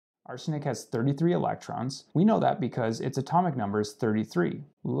Arsenic has 33 electrons. We know that because its atomic number is 33.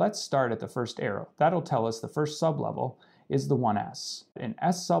 Let's start at the first arrow. That'll tell us the first sublevel is the 1s. An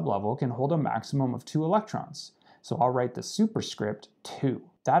s sublevel can hold a maximum of 2 electrons. So I'll write the superscript 2.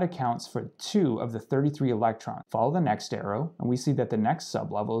 That accounts for 2 of the 33 electrons. Follow the next arrow, and we see that the next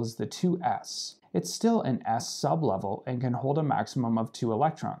sublevel is the 2s. It's still an s sublevel and can hold a maximum of 2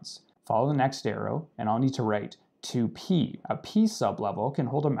 electrons. Follow the next arrow, and I'll need to write 2p. A p sublevel can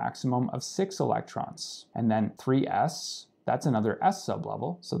hold a maximum of 6 electrons. And then 3s, that's another s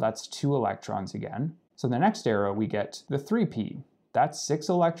sublevel, so that's 2 electrons again. So the next arrow we get the 3p, that's 6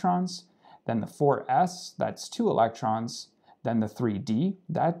 electrons. Then the 4s, that's 2 electrons. Then the 3d,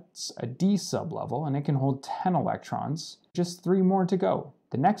 that's a d sublevel, and it can hold 10 electrons. Just 3 more to go.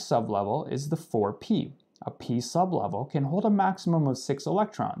 The next sublevel is the 4p. A p sublevel can hold a maximum of 6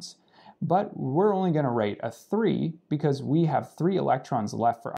 electrons. But we're only going to write a 3 because we have 3 electrons left for